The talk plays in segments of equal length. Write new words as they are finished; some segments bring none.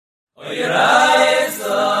Today's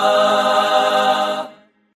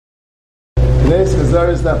Chazar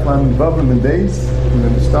is that Lam Vavim and Days. We're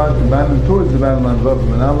going to start the Banim towards the Banim Lam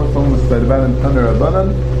Vavim and Aleph, almost by the Banim Taner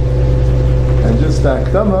Rabbanan. And just the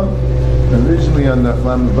Akdama, originally on the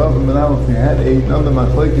Lam Vavim and Aleph, we had another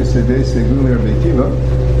Machlekes Sedei Seguli Rabbi Akiva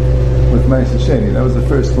with Ma'aseh Sheni. That was the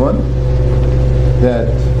first one. That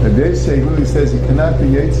Rabbi Seguli says he cannot be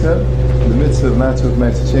Yetzah in the midst of Matzah with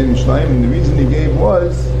Ma'aseh Sheni Shleim, and the reason he gave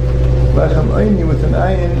was Lechem Ayni with an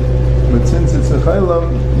Ayin. But since it's a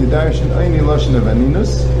chaylam, Yidarshan Ayni Lashon of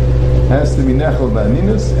Aninus, has to be Nechel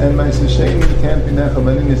B'Aninus, and Ma'aseh Sheni can't be Nechel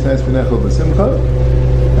B'Aninus, has to be Nechel B'Simcha.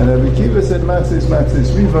 And Rabbi Akiva said Matzah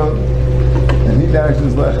Riva, and he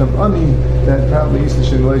darshans Lechem Ani, that probably used to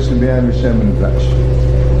should relation B'Yam Hashem and Vash.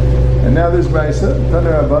 And now there's Brisa,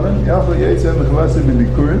 Taner Rabbanan, Yachal Yetzah Mechavasa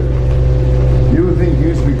B'Bikurim. You would think he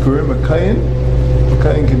used Bikurim, a Kayin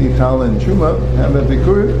can eat Challah and Truma, how about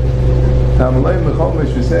Bikurim? Tamalayim b'chol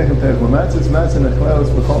meshvisechem teich l'matzis matzah nechlelis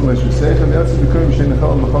b'chol meshvisechem yotzi b'kurim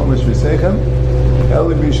shenechol b'chol meshvisechem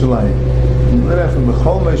eli b'Yishalayim. You learn that from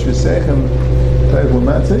b'chol meshvisechem teich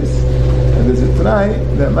l'matzis, and there's a t'nai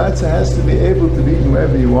that matzah has to be able to be eaten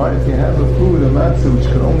wherever you are. If you have a food, a matzah which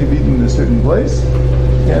can only be eaten in a certain place,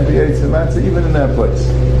 you can't be ate to matzah even in that place.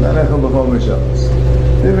 Not nechol b'chol meshavos.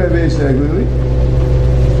 Divrei Beis Yaglili.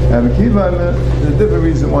 Now Akiva, there's a different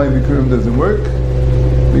reason why b'kurim doesn't work.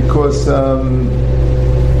 Because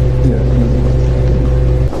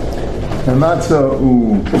matzah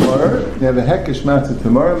tomorrow, you have a hekesh matzah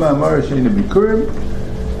tomorrow, ma'amar sheni bikurim,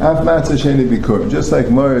 af matzah sheni bikurim. Just like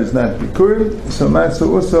mar is not bikurim, so matzah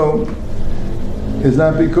also is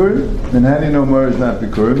not bikurim. And how do you know mar is not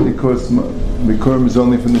bikurim? Because bikurim is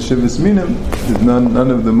only from the shivas minim. There's none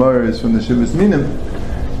of the mar is from the shivas minim.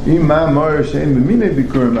 And maybe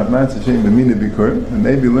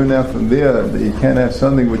learn out from there that you can't have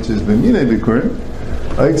something which is b'minei bikurim.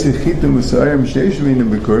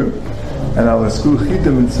 And I'll school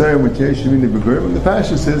chitim and sarim with yesh b'minei bikurim. And the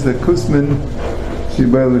Pasha says that kusman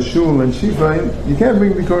shibay l'shul and shifain, you can't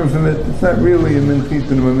bring bikurim from it. It's not really a min chitim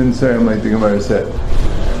and a min sarim like the Gemara said.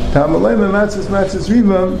 Tamalayim matzis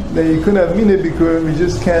riva, that you couldn't have minei bikurim. You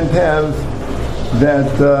just can't have that.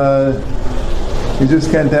 You just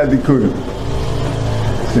can't have bikurim.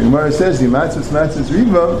 So Gemara says, "Matzis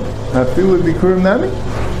riva, hafilu bikurim nami,"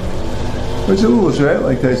 which is a little right,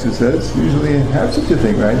 like Taisa says. Usually, you have such a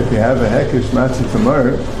thing, right? If you have a hekesh matzah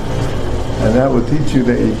tamar, and that will teach you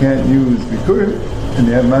that you can't use bikurim, and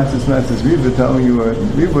you have matzis riva telling you a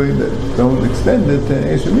riva that don't extend it to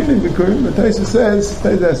eshamina bikurim. But Taisa says,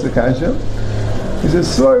 that's the kasha. He says,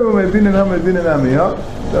 "Soiru me'binan ha'me'binan amiyah."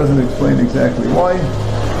 Doesn't explain exactly why.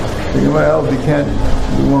 Well, you can't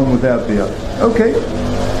do one without the other. Okay. So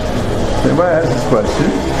Gemara has this question.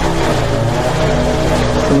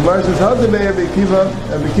 So Gemara says, "How did Rabbi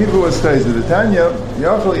Akiva was chayzer? The Tanya,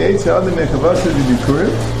 Yachal Yetzah Adam Mechavasa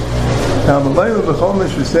B'Bikurim, Tamalayim B'chol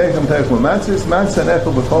Meshvisechem Teich L'Matzis, Matzah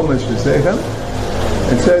Nechel B'chol Meshvisechem."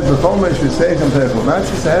 It says B'chol Meshvisechem Teich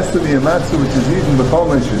L'Matzis. It has to be a matzah which is eaten B'chol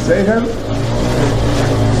Meshvisechem.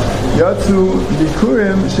 Yatsu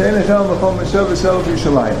bikurim she'enechel b'chol meshavos el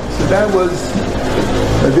b'Yishalayim. So that was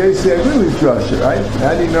Rabbi Segili's drasha, right?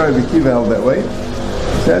 How do you know Rabbi Akiva held that way?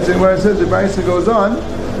 So that's where it says the Brisa goes on.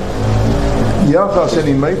 Yachal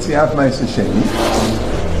sheni meitzi af ma'aseh sheni.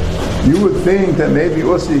 You would think that maybe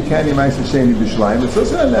also you can't eat ma'aseh sheni b'Yishalayim. It's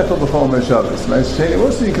also not nechel b'chol meshavos. Ma'aseh sheni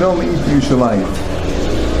also you can only eat b'Yishalayim.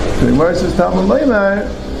 So the Gemara says Talmud Leimar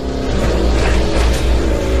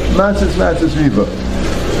matzis riva.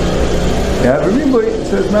 You have a riboy, it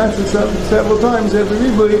says matzah several times, you have a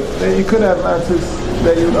riboy, then you could have matzahs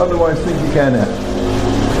that you would otherwise think you can't have.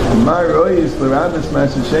 My roy is l'rabis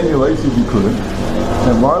matzah sheni loitzi bikurim.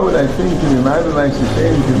 And why would I think to be ma'avim matzah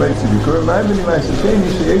sheni to loitzi bikurim? Ma'avim matzah sheni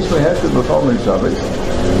sheyesh lehesed b'chol me'shavos.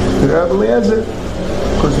 To Rabbi Eliezer,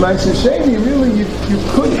 because matzah sheni, really, you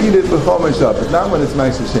could eat it b'chol me'shavos, not when it's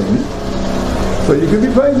matzah sheni. So you could be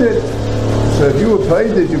paid it. So if you were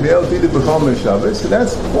paid it, you'd be able to eat it b'chol meshavos. So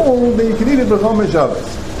that's all that you can eat it b'chol meshavos.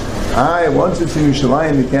 Once it's in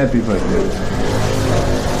Yerushalayim, you can't be paid it.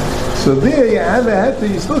 So there you have a heter,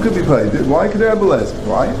 you still could be paid it. Why could Rabbi Eliezer?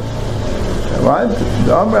 Why? Right?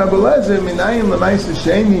 The Rabbi Eliezer minayim l'ma'aseh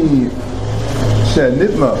sheni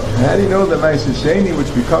she'nitma. How do you know that ma'aseh sheni,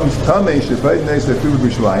 which becomes tamei she'paid neiseh food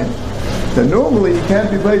b'Yishalayim, that normally you can't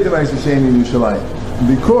be paid the ma'aseh sheni in Yerushalayim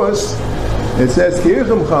because it says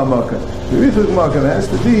kirchum cha'makah. The Richuch Makam has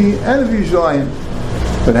to be and of Yerushalayim.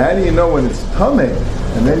 But how do you know when it's Tameh,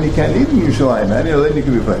 and then you can't eat in Yerushalayim? How do you know then you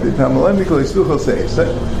can be paid?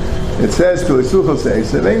 It says K'leisuchel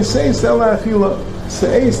seis. It ain't seis el achila.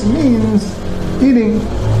 Seis means eating.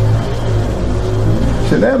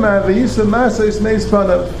 Shenema v'yisa masais meis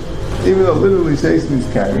panav. Even though literally Seis means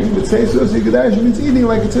carrying, but Seis also Yigdash means eating,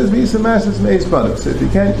 like it says v'yisa masais meis panav. So if you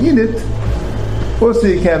can't eat it, also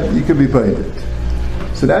you could be paid it.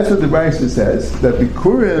 So that's what the Brisa says, that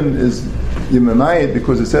Bikurim is Yimamayit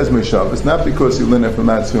because it says Meshav. It's not because you learn it from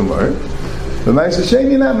Matzumar. But Ma'aseh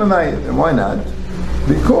Sheni not Mamayit. And why not?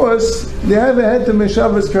 Because they have a head to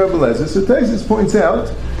Meshavas Karbelezer. So Taisus points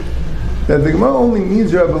out that the Gemara only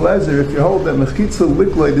needs Rabbi Lezer if you hold that Mechitza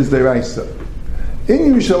Liklid is Deraisa.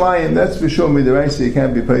 In Yerushalayim, that's for sure Midaraisa, you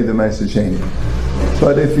can't be paid the Ma'aseh Sheni.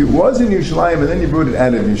 But if it was in Yerushalayim and then you brought it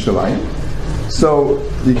out of Yerushalayim, so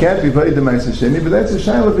you can't be paid the Ma'aseh Sheni, but that's a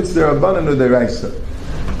shayla if it's the Rabbanan or the Deraisa.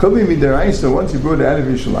 Could be Midaraisa, once you brought it out of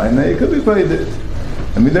Yerushalayim, now you could be paid it.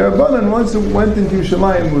 And Midarabanan, once it went into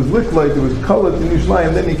Yerushalayim, it was liklid, it was colored in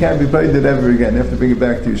Yerushalayim, then you can't be paid it ever again. You have to bring it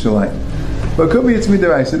back to Yerushalayim. But could be it's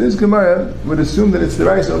Midaraisa. This Gemara would assume that it's the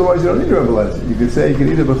rice, otherwise you don't need Rabbi Lezer. You could say you can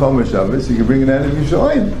eat it b'chol Meshavos, you can bring it out of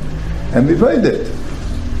Yerushalayim and be paid it.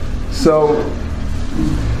 So,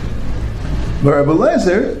 but Rabbi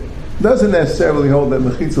Lezer doesn't necessarily hold that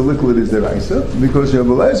Mechitza Liklid is the Raisa, because Rabbi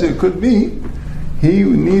Lezer could be, he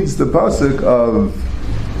needs the pasuk of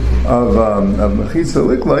Mechitza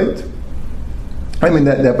Liklid. I mean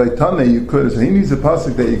that by Tameh you could, so he needs a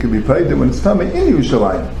pasuk that you could be paid when it's Tameh in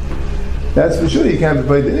Yerushalayim. That's for sure, you can't be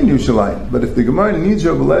paid in Yerushalayim. But if the Gemara needs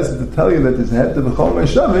Rabbi Lezer to tell you that there's a head to B'chol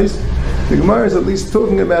Meshavos, the Gemara is at least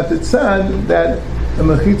talking about the tzad that a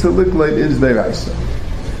Mechitza Liklid is the Raisa.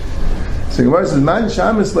 So Gemara says, "Man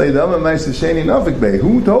shamas leidam and Ma'aseh Sheni nafik bei."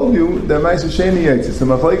 Who told you that Ma'aseh Sheni yaitza? So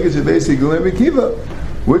Machlekes is basically Gulim Bekiva.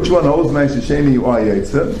 Which one holds Ma'aseh Sheni or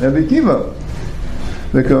yaitza? And Bekiva.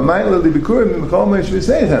 The Kamayin leli bikurim b'chol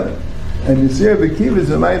meishvisechem. And you see Bekiva is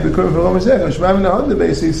a Kamayin bikurim b'chol meishvisechem. Shmam in the Honda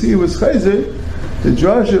base, you see with Chayzer, the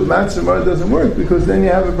drush of Matzah doesn't work because then you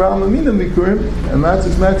have a problem of Minam bikurim and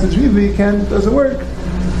Matzah's Rivi doesn't work.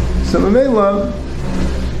 So Mamela.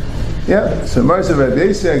 Yeah, so Marsa Rabbi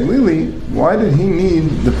Yisrael Glili, why did he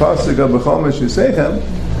need the pasuk of B'chol Meshusechem?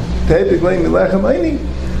 Teipik Lechem Eini.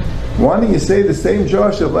 Why don't you say the same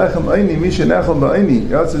Josh of Lechem Eini, Misha Nechel Ba'eini,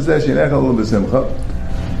 Yatzah Zeh Shenechel B'Simcha?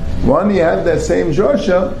 Why don't you have that same Josh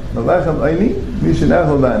of Lechem Eini, Misha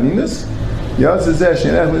Nechel Ba'aninas, Yatzah Zeh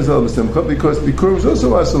Shenechel B'Simcha? Because Bikurim is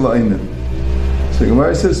also Asal Einin. So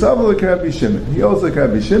Gemara says, Saval like Rabbi Shimon. He also like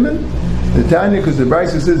Rabbi Shimon. The Tanya, because the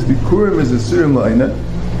Brisa says Bikurim is a Surim La'ina.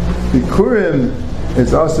 Bikurim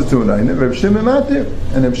is also to an Einan. Reb Shimon matir,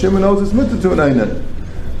 and Reb Shimon knows it's mutter to an Einan.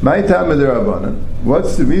 My time of the Rabbanan.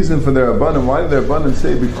 What's the reason for the Rabbanan? Why did the Rabbanan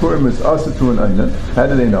say Bikurim is also to an Einan? How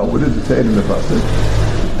do they know? What does it say in the pasuk?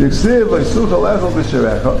 It says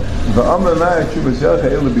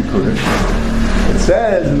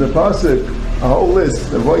in the pasuk a whole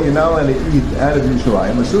list of what you're not allowed to eat out of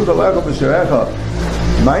Yishalayim.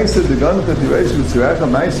 Meiser the gun that the race with Siracha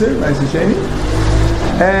Meiser Sheni.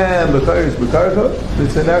 And B'chayr is B'karcha,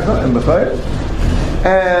 B'tzenecha, and B'chayr.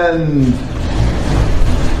 And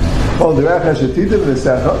all the Recha Shetita,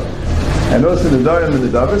 B'secha, and also the Darim and the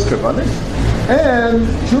Davis, Karbanik. And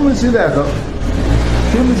Shumas Yedecha,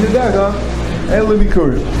 Ele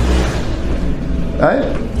Bikurim. Right?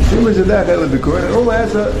 Shumas Yedecha, Ele Bikurim. And all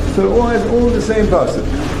has all the same pasuk.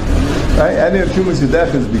 Right? And if Shumas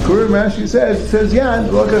Yedecha is Bikurim, Rashi says, it says, Yan,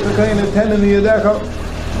 Lokach HaKayin, and 10 in the Yedecha.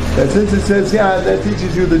 That since it says, that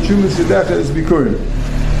teaches you that Shumas Yedecha is Bikurim.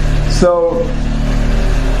 So,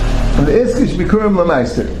 the Iskish Bikurim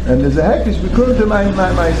LaMeister. And there's a Hekish Bikurim to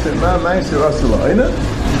Meister. Meister Asal Einan.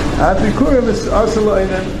 Bikurim is Asal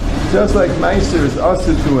Einan. Just like Meister is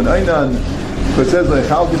Asal to an Einan. But it says, like,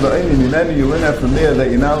 Chalti Ba'einan, and then you learn out from there that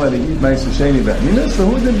you're not allowed to eat Meister Sheni Ba'einan. So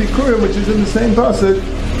who's in Bikurim, which is in the same pasuk,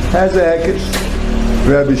 has a Hekish.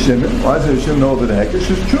 Rabbi Shimon. Why does Rabbi Shimon know that the Hekish?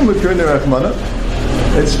 It's Truma Kirna Rachmana.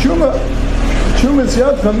 It's Truma. Truma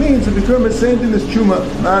Tziyadcha means that Bikurim is the same thing as Truma,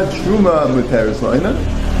 not Truma Muteris La'ina.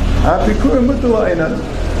 Bikurim Muter La'ina.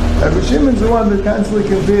 Rabbi Shimon's the one that constantly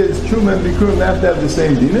compares Truma and Bikurim not to have the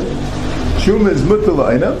same dinah. Truma is Muter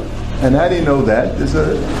La'ina. And how do you know that? There's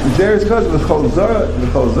a Zeres Kaz V'chol Zara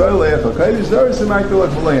Le'ech HaKadosh Zara Semakta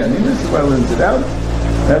Lech V'Le'anin. This is why I learned it out.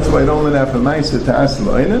 That's why I don't learn out from Ma'aseh to Asal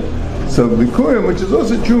La'ina. So Bikurim, which is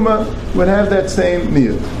also Truma, would have that same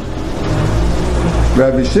niyut.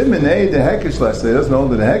 Rabbi Shimon, the Hekish last day, doesn't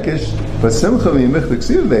hold the Hekish, but Simcha Mimich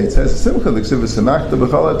L'Ksiv, it says Simcha L'Ksiv Samachta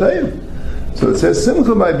B'chal HaTayim. So it says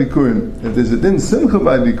Simcha by Bikurim. If there's a din Simcha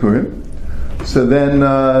by Bikurim, so then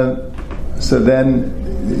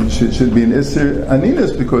it should be an Isser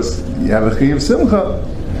Aninas, because you have a Chiv Simcha.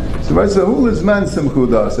 So what's the whole is man Simcha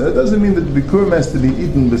Udas? That doesn't mean that Bikurim has to be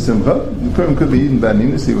eaten by Simcha. Bikurim could be eaten by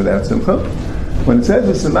Aninas, without Simcha. When it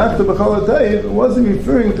says v'samachta b'chol ha'tayv, it wasn't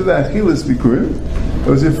referring to the achilas bikurim. It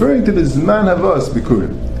was referring to the zman havas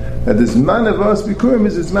bikurim. That the zman havas bikurim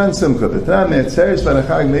is the zman simcha. The Tanah me'atzeres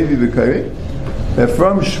v'anachag mevi v'kari. That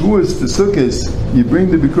from Shavuos to Sukkot you bring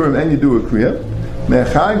the bikurim and you do a kriya.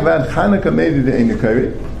 Me'achag v'ad Chanukah mevi v'ein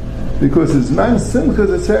kari. Because the zman simcha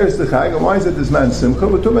is atzeres the chag. And why is it the zman simcha?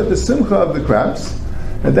 We're talking about the simcha of the crops.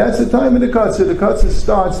 And that's the time of the katzah. The katzah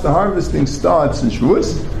starts, the harvesting starts in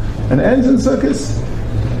Shavuos and ends in Sukkot.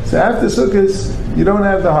 So after Sukkot, you don't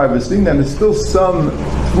have the harvesting, and there's still some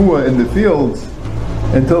tfuah in the fields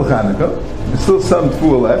until Chanukah. There's still some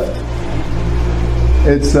tfuah left.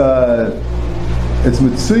 It's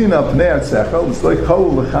mitzuyin al pnei hatzechel. It's like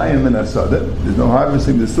kol l'chayim min hasadeh. There's no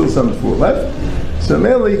harvesting. There's still some tfuah left. So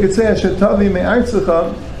mainly you could say asher tavi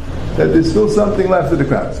me'artzecha, that there's still something left of the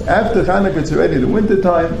crops. After Chanukah, it's already the winter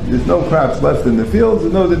time. There's no crops left in the fields.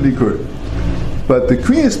 There's no bikurim. But the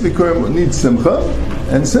kriyas bikurim needs simcha,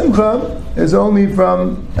 and simcha is only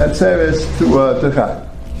from atzeres to chag.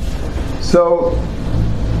 So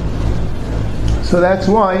that's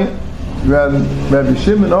why Rabbi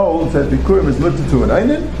Shimon holds that bikurim is lifted to an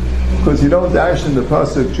einin, because you don't dash in the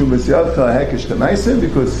pasuk Chumas Yadcha Hekesh Kamaisa,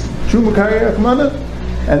 because Chuma Kariyach Mana,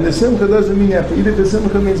 and the simcha doesn't mean you have to eat it. The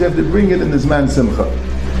simcha means you have to bring it in the zman simcha.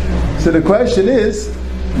 So the question is,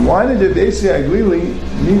 why did the Beis Yaglili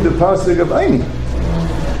need the pasuk of eini?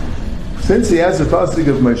 Since he has the pasuk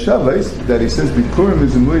of Mershavos, that he says bikurim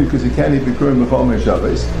is imui because he can't eat bikurim b'chol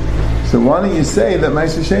Mershavos. So why don't you say that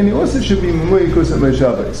Ma'aser Sheni also should be imui because of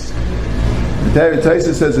Mershavos? The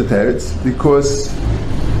Taisa says the teretz because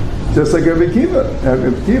just like Rabbi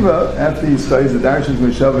Kiva, after he studies the Darshans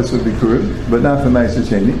Mershavos with bikurim, but not for Ma'aser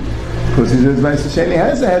Sheni, because he says Ma'aser Sheni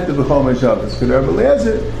has a head to b'chol Mershavos. Because Rabbi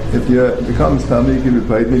Eliezer, if you becomes Tamil, you can be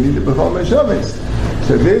paid, you need to b'chol Mershavos.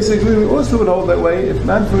 So basically, we also would hold that way, if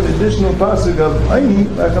not for an additional pasuk of Aini,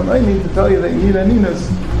 Lachem Aini, to tell you that you need Aninus.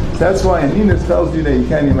 That's why Aninus tells you that you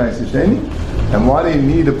can't eat Ma'aser Sheni. And why do you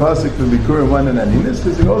need a pasuk for Bikurim one and Aninus?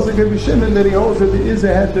 Because it also could be Shimon that he holds that there is a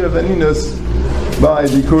heter of Aninus by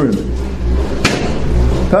Bikurim.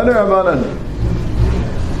 Taner Rabbanan,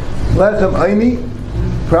 Lachem Aini,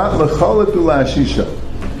 Prat L'Cholet U'La'ashisha.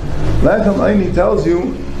 Lachem Aini tells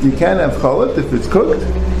you can't have cholet if it's cooked.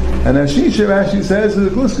 And Ashisha, Rashi says, is a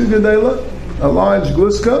gluska gedela, a large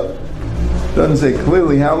gluska. Doesn't say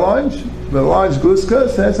clearly how large, but a large gluska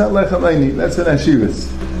says that lechem eini. That's an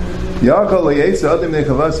ashiris. You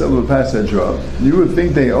would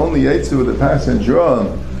think they only ate with a pas and draw.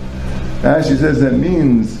 Rashi says that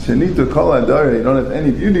means shenita kol adar. You don't have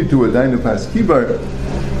any beauty to it. Dainu pas kibar,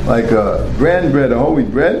 like a bran bread, a whole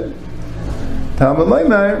wheat bread. Talmud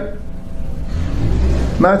leimar,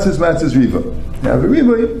 matzahs riva. You have a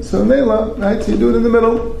riva, so meila, right? So you do it in the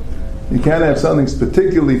middle. You can't have something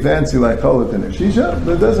particularly fancy like cholet and a shisha,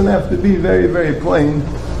 but it doesn't have to be very, very plain.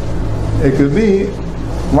 It could be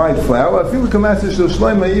white flour. I feel like a matzah shel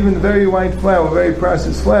shleima, even very white flour, very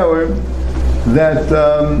processed flour,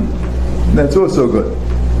 that's also good.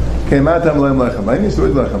 Okay, matam leim lechamani, so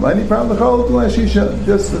it's lechamani, probably cholet and a shisha,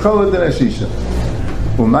 just cholet and a shisha.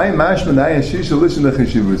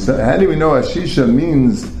 How do we know a shisha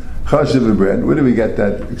means chashiv bread? Where do we get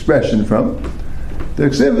that expression from? The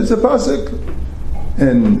Ksiv, it's a pasuk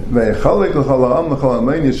in Vayichalek l'chol ha'am l'chol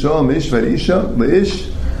ha'amein yishol mish v'isha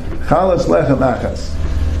le'ish chalas lechem achas.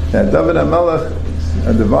 That David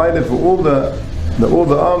HaMelech divided for all the am, the whole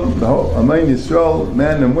Amein Yisrael,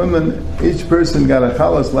 men and women. Each person got a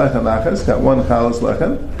chalas lechem achas, got one chalas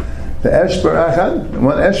lechem. The eshbar achad,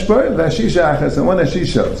 one eshbar, the ashisha achas, and one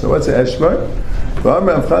ashisha. So what's the eshbar?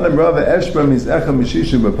 V'amar Avchanim Rav, eshbar means echad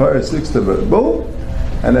mishisha b'par, a sixth of a bull,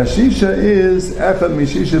 and ashisha is echad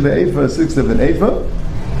mishisha b'efa, a sixth of an efa.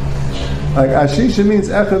 Like ashisha means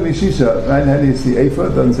echad mishisha, right? How do you see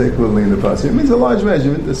efa? It doesn't say clearly in the pasuk. It means a large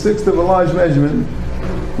measurement, the sixth of a large measurement,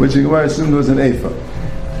 which the Gemara assumed was an efa.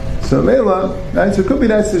 So Mela, right? So it could be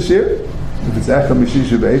that's the shir. If it's echad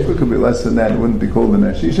mishisha be'efa, it could be less than that. It wouldn't be called an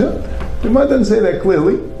ashisha. The Gemara doesn't say that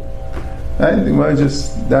clearly. Right? The Gemara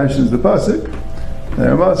just dashes the pasuk. And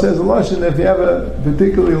the Gemara says a lashon, if you have a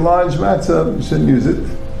particularly large matzah, you shouldn't use it.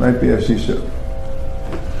 Might be ashisha.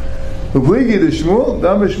 Upligi the Shmuel,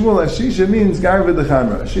 Dama Shmuel, ashisha means garva de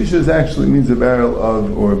chamra. Ashisha actually means a barrel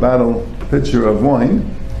of, or a bottle, pitcher of wine.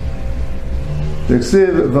 The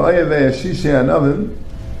ksiv v'ayavei ashisha anavim,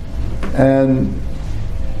 and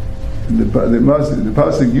the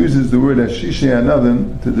pasuk uses the word ashisha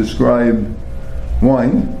anavim to describe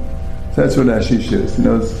wine. So that's what ashisha is. You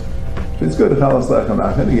know, it's good. Chalas lechem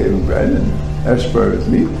achad, he gave him bread, and eshbar is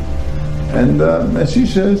meat, and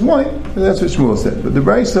ashisha is wine. And that's what Shmuel said. But the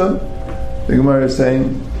Brisa, the Gemara is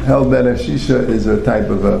saying held that Ashisha is a type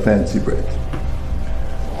of a fancy bread.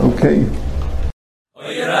 Okay.